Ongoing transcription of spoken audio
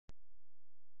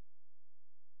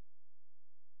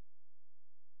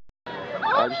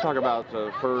Just talk about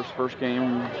first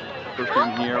game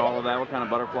here, all of that. What kind of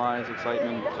butterflies,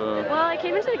 excitement? Well, I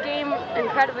came into the game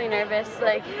incredibly nervous,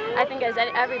 like I think as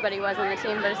everybody was on the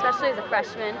team, but especially as a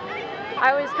freshman.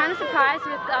 I was kind of surprised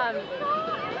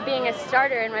with being a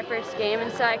starter in my first game,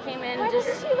 and so I came in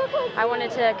I wanted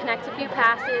to connect a few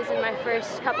passes in my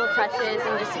first couple touches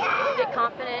and just get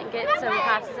confident, get some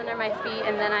passes under my feet,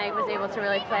 and then I was able to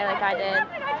really play like I did.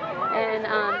 And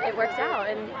it worked out,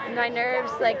 and my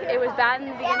nerves, like, it was bad in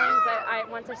the beginning,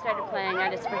 but once I started playing, I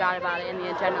just forgot about it, and the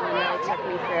adrenaline really took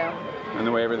me through. And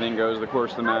the way everything goes, the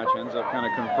course of the match ends up kind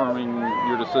of confirming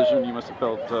your decision. You must have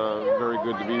felt very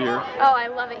good to be here. Oh, I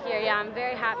love it here, yeah, I'm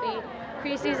very happy.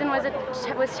 Preseason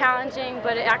was challenging,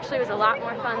 but it actually was a lot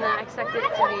more fun than I expected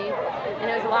it to be. And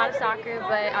it was a lot of soccer,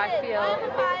 but I feel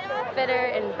fitter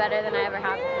and better than I ever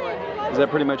have before. Is that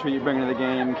pretty much what you bring to the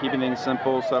game, keeping things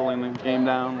simple, settling the game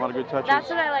down, a lot of good touches? That's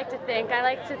what I like to think. I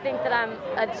like to think that I'm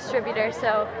a distributor,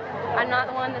 so I'm not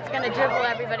the one that's going to dribble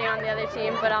everybody on the other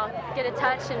team, but I'll get a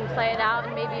touch and play it out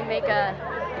and maybe make a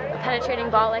penetrating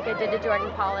ball like I did to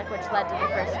Jordan Pollock, which led to the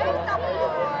first goal.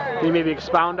 Can you maybe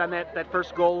expound on that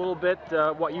first goal a little bit,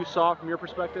 what you saw from your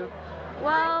perspective?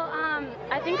 Well,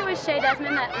 I think it was Shea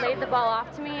Desmond that laid the ball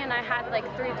off to me, and I had like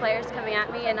 3 players coming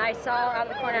at me, and I saw out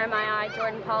of the corner of my eye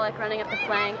Jordan Pollock running up the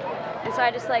flank, and so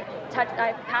I just like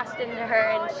I passed into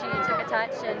her, and she took a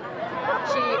touch, and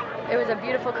it was a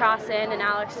beautiful cross in, and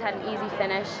Alex had an easy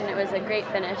finish, and it was a great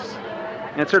finish.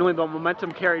 And certainly the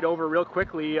momentum carried over real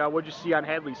quickly. What did you see on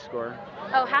Hadley's score?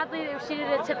 Oh, Hadley, she did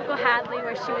a typical Hadley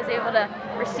where she was able to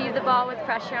receive the ball with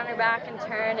pressure on her back and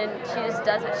turn, and she just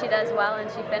does what she does well, and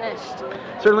she finished.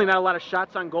 Certainly not a lot of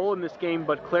shots on goal in this game,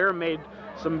 but Clara made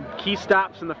some key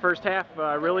stops in the first half,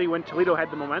 really when Toledo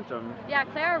had the momentum. Yeah,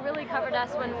 Clara really covered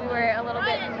us when we were a little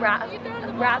bit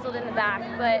razzled in the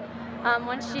back, but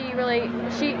once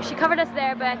she covered us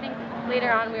there, but I think later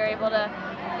on we were able to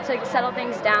settle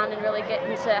things down and really get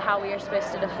into how we are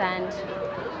supposed to defend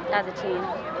as a team.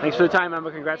 Thanks for the time,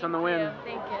 Emma. Congrats on the win.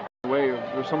 Thank you. The way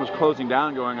there's so much closing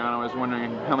down going on, I was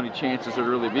wondering how many chances there'd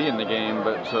really be in the game,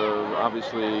 but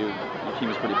obviously the team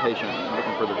is pretty patient,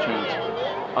 looking for their chance.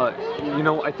 You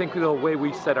know, I think the way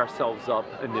we set ourselves up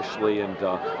initially, and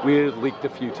we had leaked a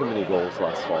few too many goals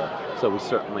last fall, so we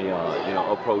certainly, you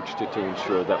know, approached it to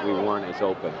ensure that we weren't as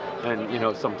open. And you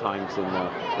know, sometimes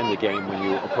in the game, when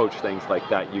you approach things like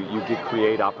that, you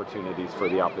create opportunities for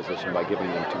the opposition by giving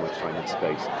them too much time and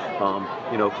space.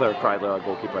 You know, Claire Kreidler, our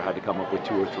goalkeeper, had to come up with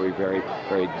 2 or 3 very,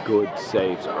 very good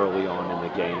saves early on in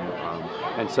the game,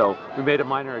 and so we made a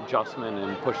minor adjustment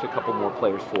and pushed a couple more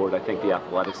players forward. I think the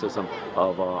athleticism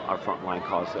of our front line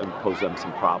posed them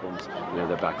some problems, you know,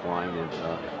 their back line, and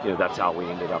you know, that's how we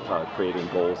ended up creating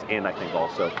goals, and I think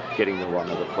also getting the run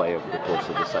of the play over the course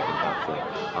of the second half there.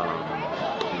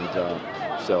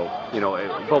 So, you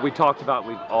know, but we talked about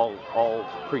all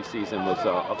preseason was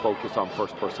a focus on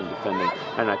first-person defending,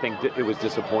 and I think it was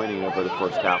disappointing over the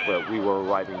first half where we were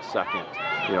arriving second,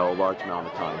 you know, a large amount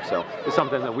of time. So it's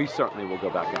something that we certainly will go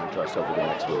back and address over the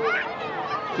next week.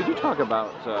 Could you talk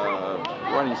about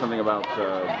writing something about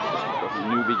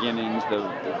new beginnings,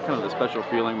 kind of the special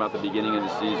feeling about the beginning of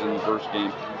the season, first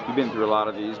game? You've been through a lot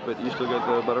of these, but you still get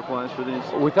the butterflies for these?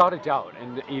 Without a doubt,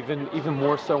 and even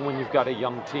more so when you've got a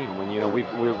young team. When, you know, we've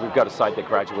got a side that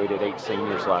graduated 8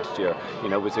 seniors last year. You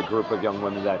know, it was a group of young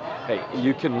women that, hey,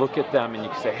 you can look at them and you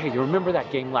can say, hey, you remember that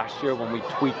game last year when we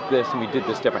tweaked this and we did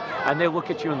this different? And they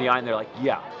look at you in the eye and they're like,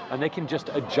 yeah. And they can just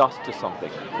adjust to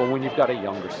something. But when you've got a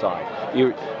younger side,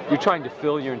 you're trying to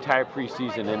fill your entire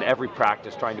preseason and every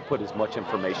practice trying to put as much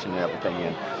information and everything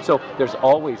in. So there's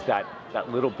always that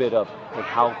little bit of, like,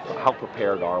 how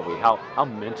prepared are we? How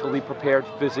mentally prepared,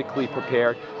 physically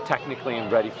prepared, technically and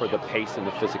ready for the pace and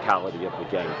the physicality of the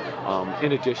game.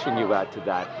 In addition, you add to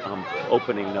that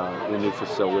opening the new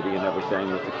facility and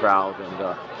everything with the crowd,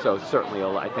 and so certainly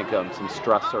I think some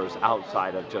stressors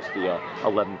outside of just the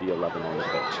 11v11 on the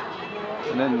pitch.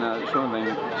 And then just one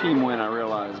thing, team win, I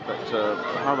realize, but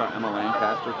how about Emma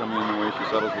Lancaster coming in the way she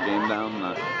settles the game down?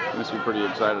 You must be pretty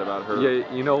excited about her.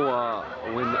 Yeah, you know,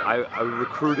 when I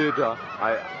recruited,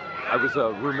 I was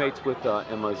roommates with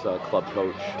Emma's club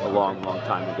coach a long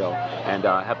time ago, and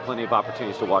had plenty of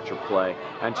opportunities to watch her play.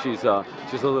 And she's a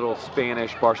little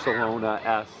Spanish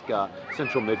Barcelona-esque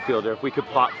central midfielder. If we could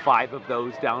plot 5 of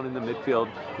those down in the midfield,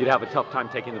 you'd have a tough time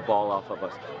taking the ball off of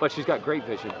us. But she's got great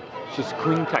vision. She's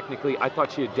clean technically. I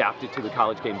thought she adapted to the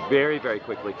college game very, very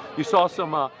quickly. You saw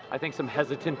some, I think, some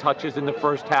hesitant touches in the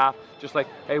first half, just like,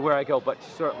 hey, where I go. But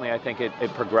certainly, I think it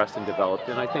progressed and developed,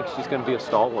 and I think she's going to be a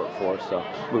stalwart for us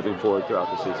moving forward throughout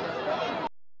the season.